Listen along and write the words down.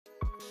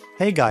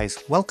Hey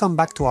guys, welcome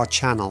back to our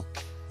channel,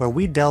 where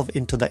we delve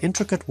into the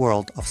intricate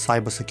world of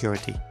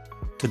cybersecurity.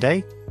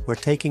 Today, we're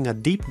taking a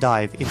deep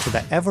dive into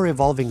the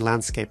ever-evolving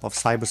landscape of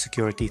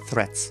cybersecurity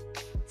threats.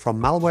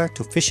 From malware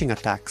to phishing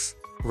attacks,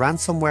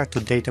 ransomware to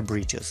data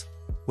breaches,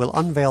 we'll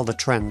unveil the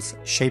trends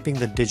shaping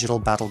the digital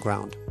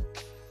battleground.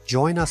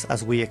 Join us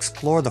as we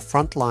explore the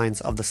front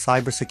lines of the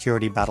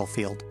cybersecurity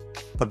battlefield.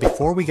 But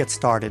before we get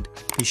started,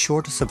 be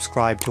sure to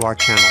subscribe to our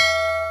channel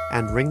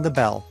and ring the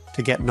bell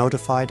to get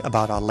notified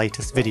about our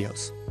latest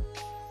videos.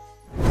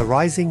 The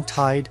rising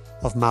tide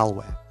of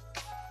malware.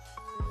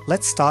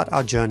 Let's start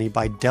our journey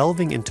by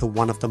delving into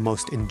one of the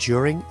most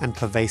enduring and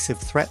pervasive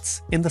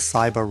threats in the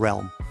cyber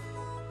realm: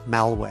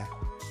 malware.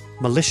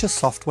 Malicious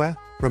software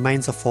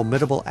remains a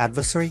formidable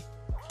adversary,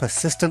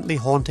 persistently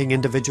haunting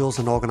individuals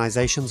and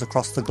organizations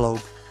across the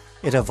globe.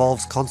 It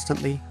evolves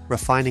constantly,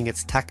 refining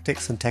its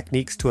tactics and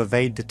techniques to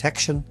evade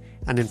detection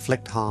and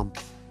inflict harm.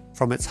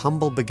 From its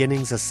humble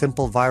beginnings as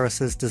simple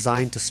viruses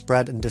designed to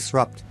spread and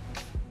disrupt,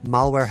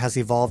 malware has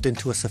evolved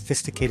into a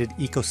sophisticated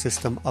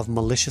ecosystem of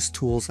malicious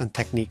tools and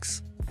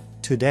techniques.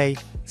 Today,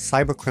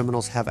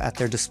 cybercriminals have at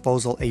their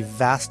disposal a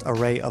vast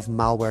array of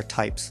malware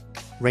types,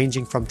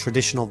 ranging from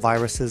traditional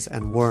viruses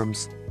and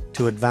worms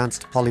to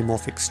advanced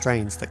polymorphic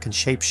strains that can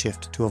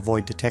shapeshift to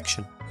avoid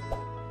detection.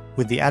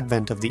 With the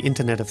advent of the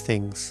Internet of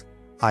Things,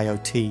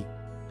 IoT,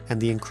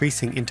 and the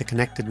increasing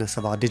interconnectedness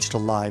of our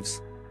digital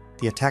lives,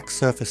 the attack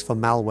surface for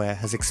malware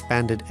has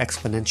expanded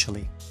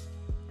exponentially.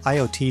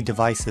 IoT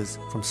devices,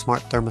 from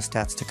smart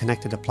thermostats to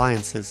connected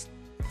appliances,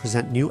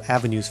 present new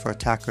avenues for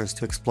attackers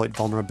to exploit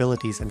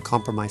vulnerabilities and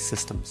compromise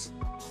systems.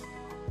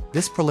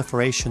 This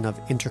proliferation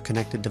of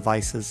interconnected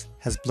devices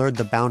has blurred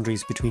the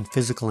boundaries between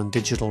physical and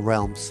digital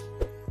realms,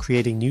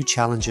 creating new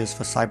challenges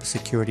for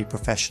cybersecurity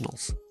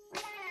professionals.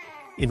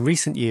 In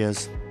recent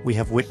years, we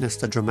have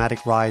witnessed a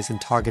dramatic rise in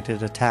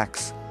targeted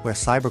attacks where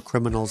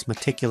cybercriminals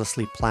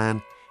meticulously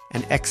plan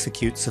and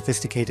execute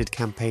sophisticated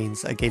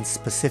campaigns against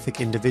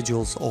specific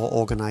individuals or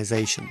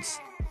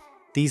organizations.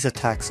 These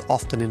attacks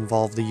often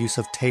involve the use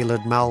of tailored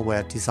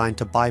malware designed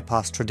to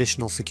bypass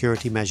traditional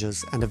security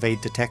measures and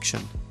evade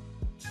detection.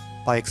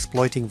 By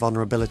exploiting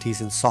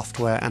vulnerabilities in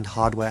software and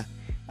hardware,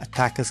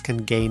 attackers can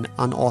gain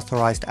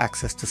unauthorized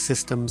access to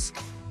systems,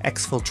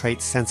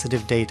 exfiltrate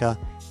sensitive data,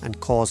 and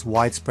cause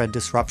widespread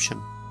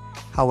disruption.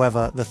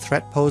 However, the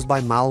threat posed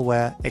by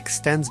malware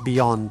extends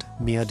beyond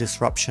mere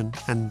disruption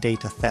and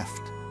data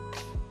theft.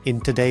 In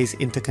today's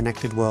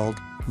interconnected world,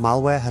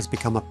 malware has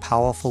become a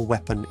powerful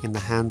weapon in the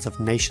hands of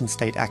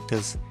nation-state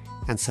actors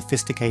and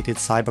sophisticated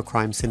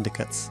cybercrime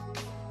syndicates.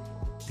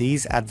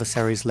 These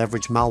adversaries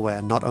leverage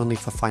malware not only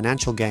for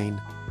financial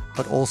gain,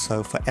 but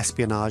also for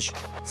espionage,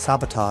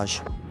 sabotage,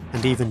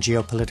 and even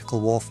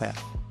geopolitical warfare.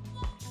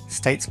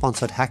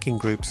 State-sponsored hacking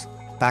groups,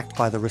 backed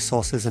by the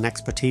resources and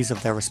expertise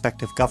of their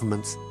respective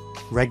governments,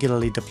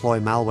 regularly deploy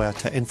malware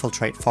to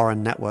infiltrate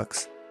foreign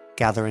networks,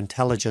 gather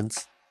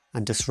intelligence,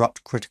 and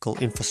disrupt critical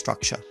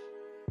infrastructure.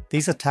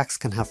 These attacks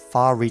can have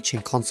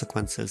far-reaching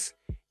consequences,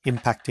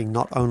 impacting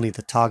not only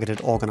the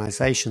targeted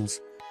organizations,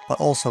 but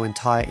also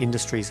entire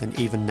industries and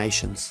even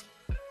nations.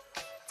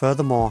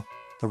 Furthermore,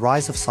 the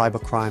rise of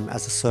cybercrime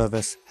as a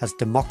service has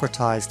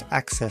democratized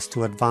access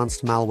to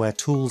advanced malware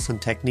tools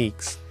and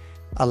techniques,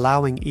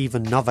 allowing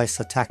even novice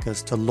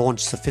attackers to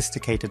launch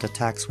sophisticated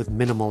attacks with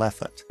minimal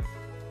effort.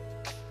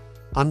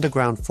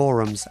 Underground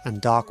forums and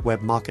dark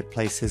web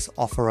marketplaces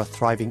offer a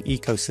thriving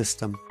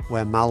ecosystem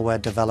where malware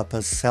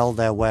developers sell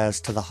their wares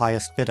to the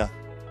highest bidder,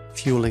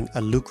 fueling a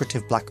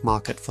lucrative black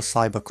market for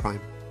cybercrime.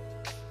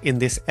 In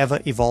this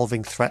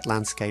ever-evolving threat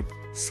landscape,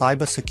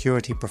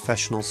 cybersecurity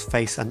professionals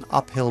face an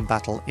uphill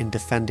battle in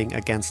defending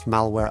against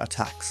malware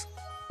attacks.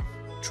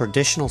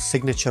 Traditional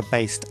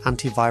signature-based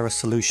antivirus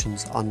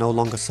solutions are no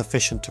longer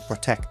sufficient to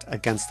protect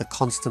against the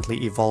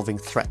constantly evolving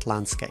threat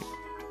landscape.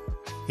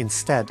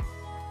 Instead,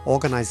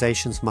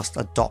 organizations must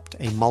adopt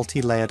a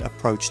multi-layered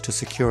approach to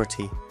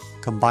security,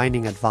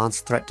 combining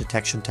advanced threat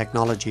detection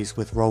technologies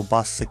with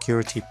robust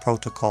security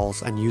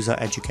protocols and user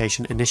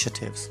education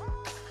initiatives.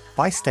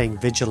 By staying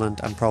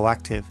vigilant and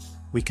proactive,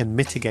 we can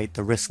mitigate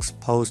the risks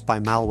posed by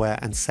malware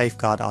and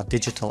safeguard our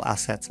digital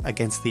assets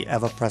against the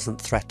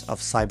ever-present threat of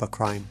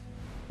cybercrime.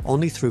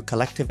 Only through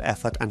collective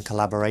effort and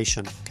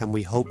collaboration can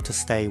we hope to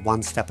stay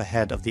one step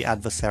ahead of the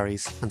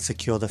adversaries and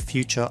secure the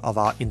future of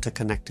our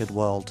interconnected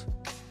world.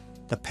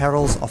 The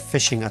perils of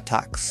phishing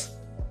attacks.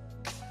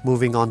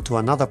 Moving on to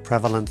another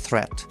prevalent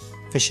threat,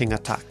 phishing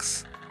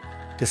attacks.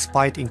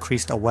 Despite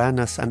increased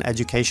awareness and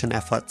education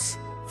efforts,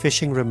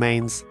 phishing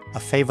remains a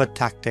favored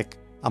tactic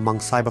among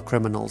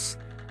cybercriminals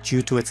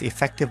due to its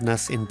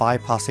effectiveness in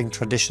bypassing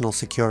traditional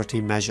security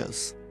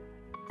measures.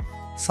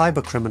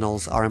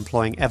 Cybercriminals are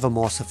employing ever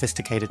more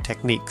sophisticated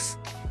techniques,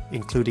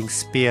 including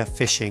spear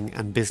phishing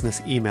and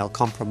business email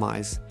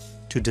compromise,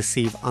 to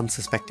deceive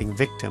unsuspecting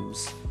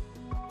victims.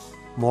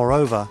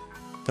 Moreover,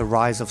 the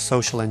rise of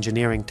social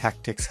engineering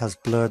tactics has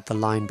blurred the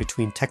line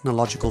between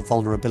technological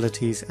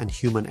vulnerabilities and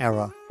human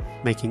error,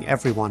 making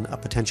everyone a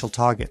potential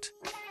target.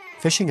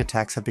 Phishing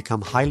attacks have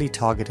become highly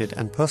targeted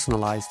and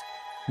personalized,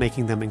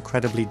 making them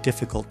incredibly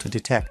difficult to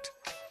detect.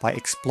 By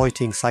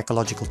exploiting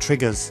psychological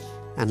triggers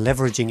and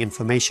leveraging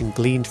information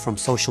gleaned from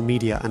social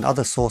media and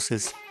other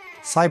sources,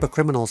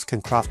 cybercriminals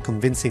can craft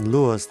convincing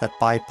lures that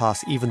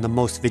bypass even the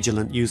most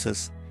vigilant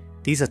users.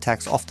 These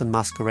attacks often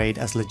masquerade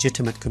as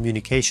legitimate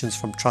communications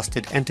from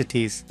trusted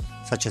entities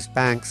such as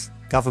banks,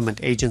 government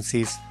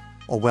agencies,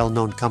 or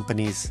well-known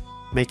companies,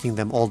 making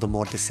them all the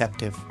more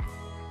deceptive.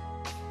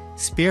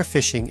 Spear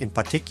phishing in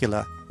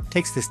particular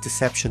takes this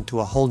deception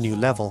to a whole new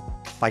level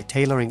by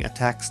tailoring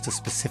attacks to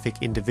specific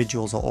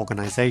individuals or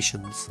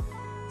organizations.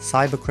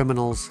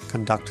 Cybercriminals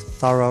conduct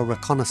thorough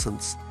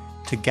reconnaissance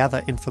to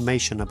gather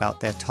information about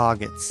their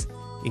targets,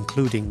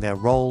 including their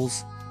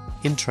roles,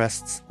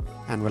 interests,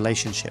 and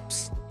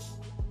relationships.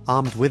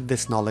 Armed with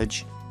this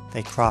knowledge,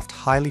 they craft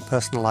highly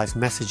personalized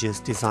messages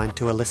designed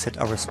to elicit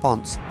a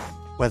response,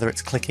 whether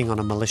it's clicking on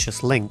a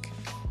malicious link,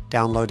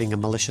 downloading a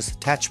malicious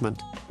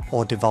attachment,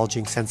 or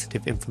divulging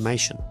sensitive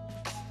information.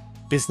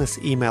 Business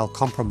email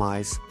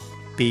compromise,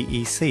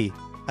 BEC,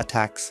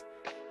 attacks,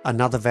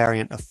 another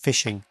variant of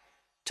phishing,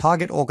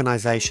 target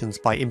organizations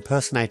by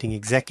impersonating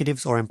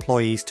executives or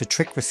employees to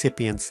trick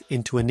recipients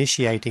into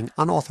initiating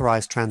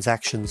unauthorized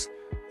transactions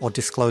or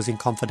disclosing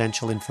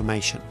confidential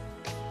information.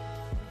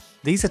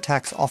 These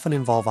attacks often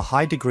involve a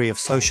high degree of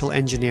social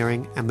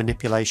engineering and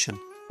manipulation,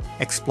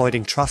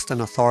 exploiting trust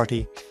and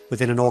authority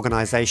within an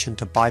organization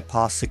to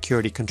bypass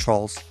security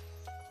controls.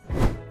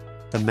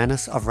 The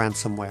menace of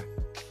ransomware.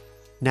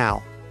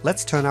 Now,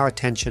 let's turn our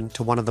attention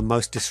to one of the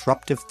most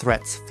disruptive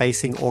threats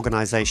facing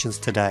organizations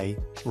today,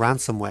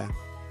 ransomware.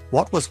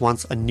 What was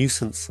once a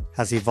nuisance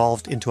has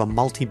evolved into a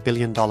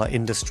multi-billion-dollar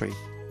industry,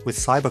 with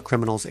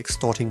cybercriminals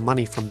extorting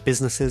money from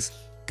businesses,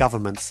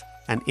 governments,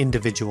 and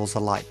individuals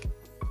alike.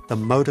 The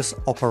modus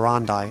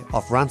operandi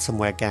of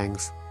ransomware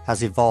gangs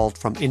has evolved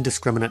from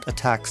indiscriminate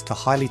attacks to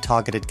highly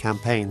targeted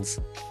campaigns,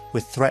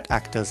 with threat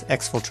actors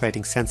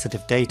exfiltrating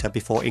sensitive data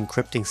before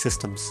encrypting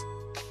systems.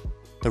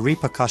 The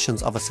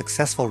repercussions of a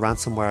successful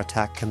ransomware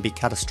attack can be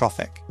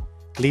catastrophic,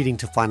 leading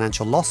to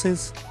financial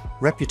losses,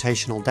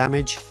 reputational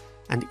damage,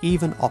 and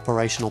even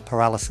operational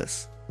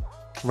paralysis.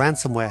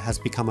 Ransomware has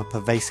become a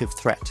pervasive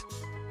threat,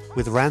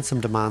 with ransom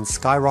demands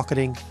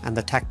skyrocketing and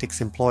the tactics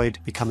employed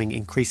becoming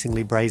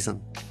increasingly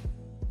brazen.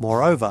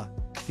 Moreover,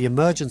 the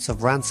emergence of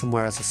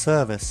ransomware as a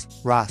service,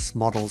 RaaS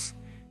models,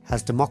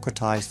 has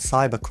democratized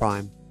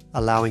cybercrime,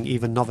 allowing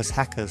even novice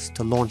hackers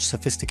to launch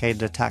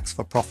sophisticated attacks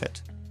for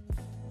profit.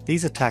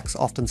 These attacks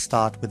often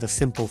start with a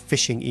simple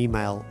phishing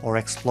email or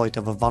exploit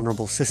of a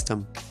vulnerable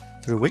system,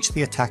 through which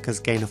the attackers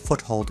gain a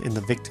foothold in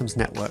the victim's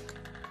network.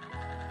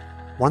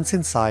 Once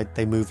inside,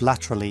 they move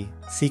laterally,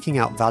 seeking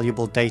out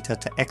valuable data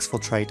to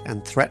exfiltrate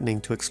and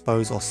threatening to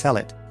expose or sell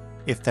it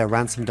if their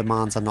ransom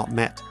demands are not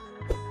met.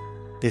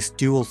 This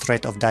dual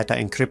threat of data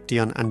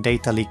encryption and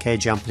data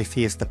leakage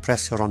amplifies the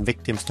pressure on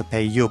victims to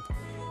pay up,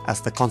 as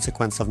the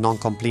consequence of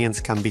non-compliance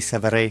can be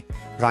severe,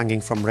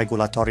 ranging from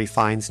regulatory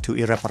fines to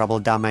irreparable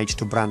damage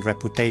to brand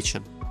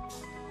reputation.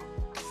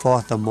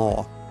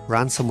 Furthermore,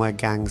 ransomware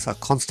gangs are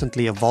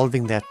constantly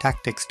evolving their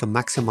tactics to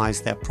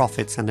maximize their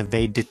profits and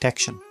evade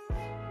detection.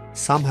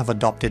 Some have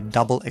adopted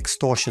double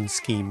extortion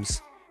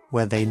schemes,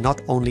 where they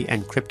not only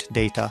encrypt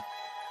data,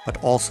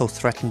 but also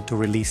threaten to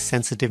release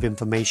sensitive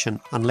information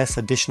unless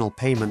additional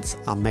payments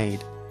are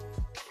made.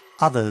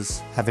 Others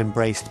have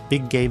embraced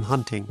big game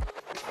hunting,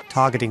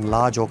 targeting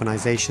large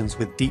organizations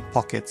with deep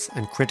pockets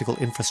and critical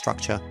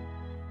infrastructure,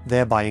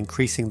 thereby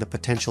increasing the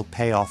potential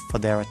payoff for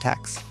their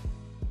attacks.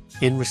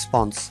 In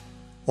response,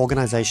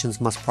 organizations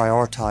must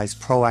prioritize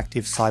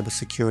proactive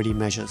cybersecurity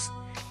measures,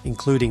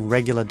 including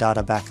regular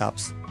data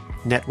backups,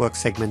 network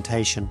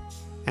segmentation,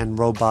 and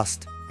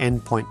robust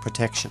endpoint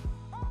protection.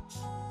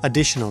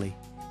 Additionally,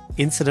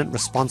 incident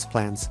response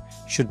plans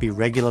should be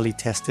regularly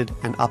tested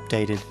and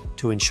updated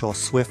to ensure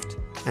swift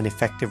and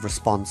effective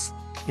response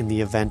in the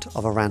event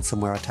of a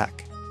ransomware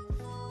attack.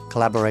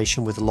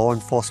 Collaboration with law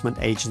enforcement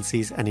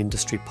agencies and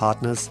industry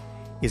partners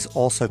is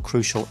also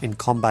crucial in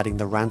combating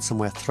the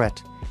ransomware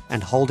threat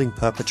and holding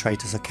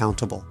perpetrators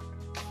accountable.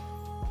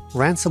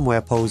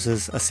 Ransomware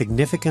poses a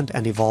significant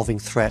and evolving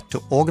threat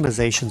to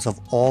organizations of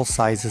all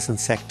sizes and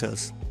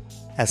sectors.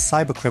 As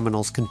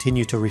cybercriminals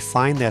continue to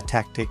refine their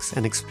tactics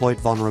and exploit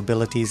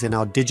vulnerabilities in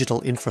our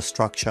digital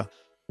infrastructure,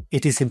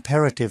 it is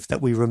imperative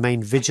that we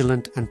remain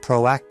vigilant and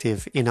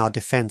proactive in our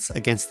defense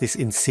against this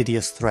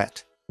insidious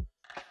threat.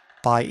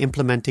 By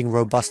implementing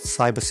robust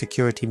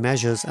cybersecurity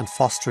measures and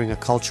fostering a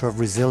culture of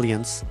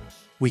resilience,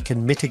 we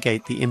can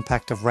mitigate the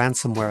impact of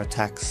ransomware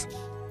attacks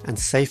and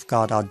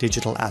safeguard our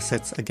digital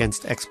assets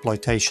against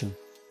exploitation.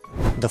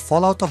 The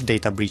fallout of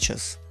data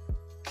breaches.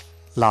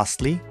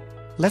 Lastly,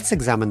 let's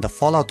examine the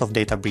fallout of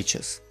data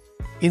breaches,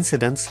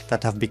 incidents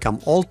that have become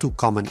all too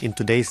common in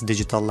today's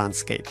digital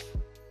landscape.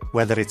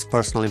 Whether it's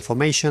personal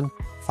information,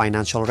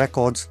 financial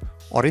records,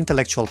 or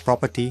intellectual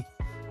property,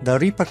 the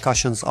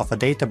repercussions of a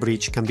data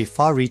breach can be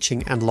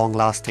far-reaching and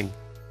long-lasting.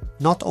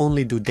 Not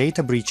only do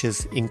data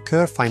breaches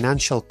incur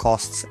financial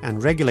costs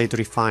and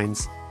regulatory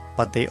fines,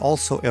 but they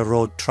also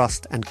erode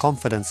trust and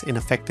confidence in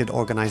affected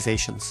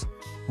organizations.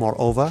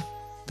 Moreover,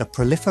 The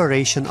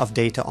proliferation of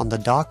data on the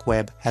dark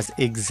web has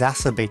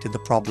exacerbated the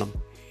problem,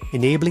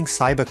 enabling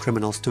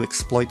cybercriminals to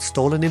exploit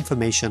stolen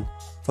information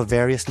for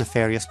various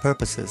nefarious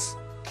purposes.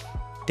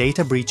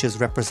 Data breaches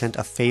represent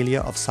a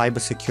failure of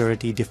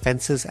cybersecurity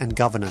defenses and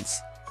governance,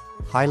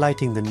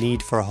 highlighting the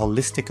need for a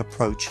holistic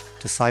approach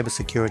to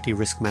cybersecurity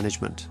risk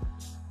management.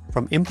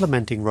 From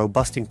implementing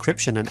robust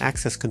encryption and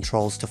access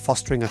controls to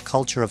fostering a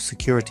culture of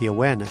security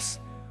awareness,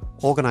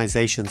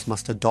 organizations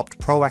must adopt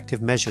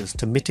proactive measures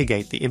to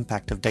mitigate the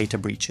impact of data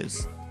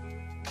breaches.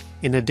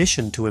 In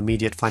addition to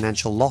immediate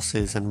financial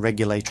losses and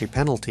regulatory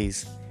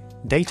penalties,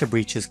 data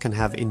breaches can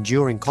have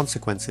enduring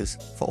consequences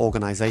for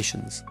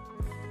organizations.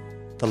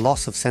 The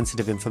loss of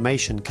sensitive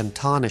information can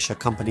tarnish a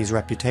company's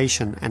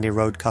reputation and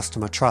erode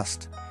customer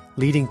trust,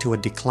 leading to a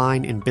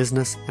decline in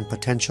business and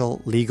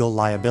potential legal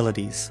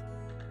liabilities.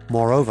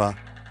 Moreover,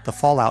 the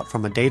fallout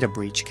from a data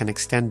breach can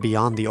extend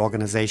beyond the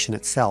organization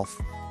itself,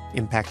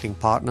 impacting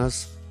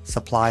partners,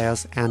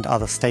 suppliers, and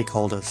other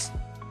stakeholders.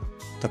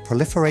 The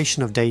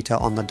proliferation of data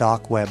on the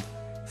dark web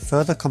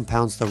further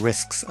compounds the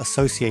risks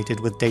associated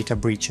with data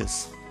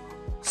breaches.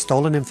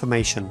 Stolen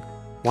information,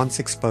 once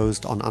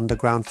exposed on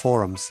underground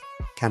forums,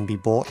 can be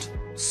bought,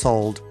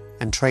 sold,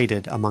 and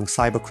traded among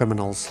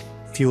cybercriminals,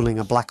 fueling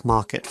a black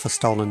market for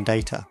stolen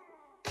data.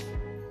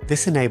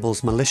 This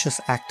enables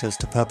malicious actors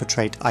to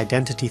perpetrate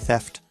identity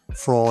theft,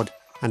 fraud,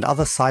 and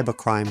other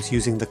cybercrimes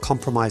using the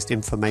compromised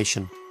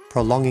information,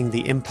 prolonging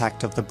the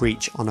impact of the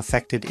breach on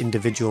affected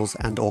individuals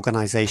and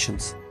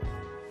organizations.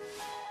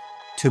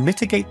 To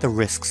mitigate the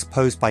risks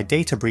posed by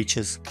data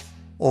breaches,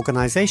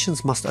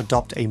 organizations must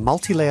adopt a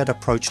multi-layered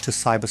approach to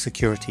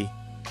cybersecurity.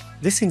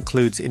 This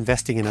includes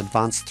investing in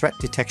advanced threat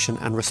detection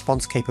and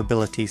response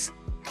capabilities,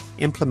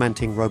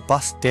 implementing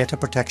robust data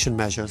protection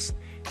measures,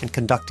 and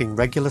conducting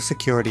regular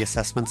security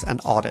assessments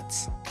and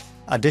audits.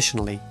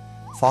 Additionally,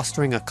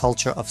 fostering a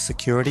culture of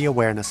security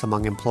awareness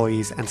among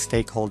employees and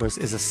stakeholders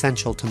is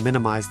essential to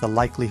minimize the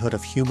likelihood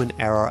of human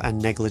error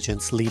and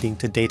negligence leading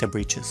to data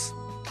breaches.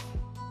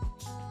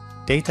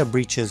 Data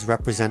breaches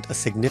represent a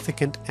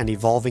significant and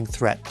evolving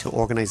threat to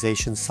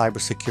organizations'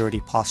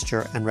 cybersecurity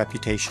posture and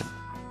reputation.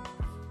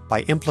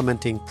 By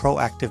implementing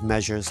proactive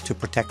measures to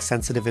protect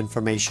sensitive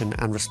information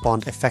and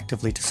respond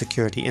effectively to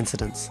security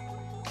incidents,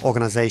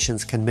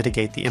 organizations can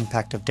mitigate the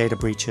impact of data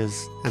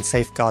breaches and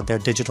safeguard their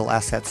digital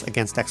assets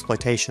against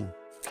exploitation.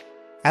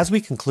 As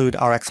we conclude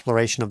our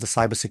exploration of the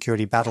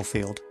cybersecurity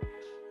battlefield,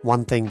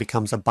 one thing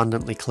becomes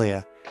abundantly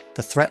clear: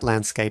 the threat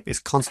landscape is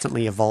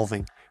constantly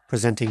evolving,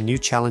 presenting new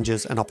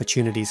challenges and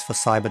opportunities for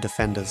cyber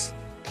defenders.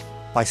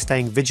 By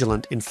staying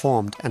vigilant,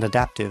 informed, and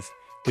adaptive,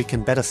 we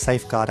can better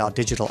safeguard our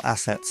digital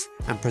assets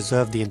and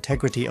preserve the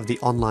integrity of the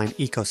online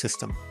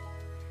ecosystem.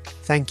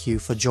 Thank you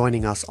for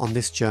joining us on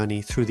this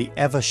journey through the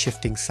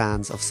ever-shifting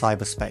sands of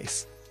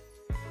cyberspace.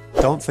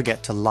 Don't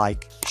forget to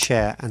like,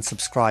 share, and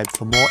subscribe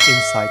for more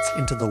insights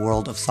into the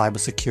world of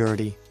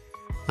cybersecurity.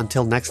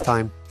 Until next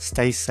time,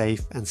 stay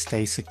safe and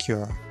stay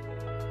secure.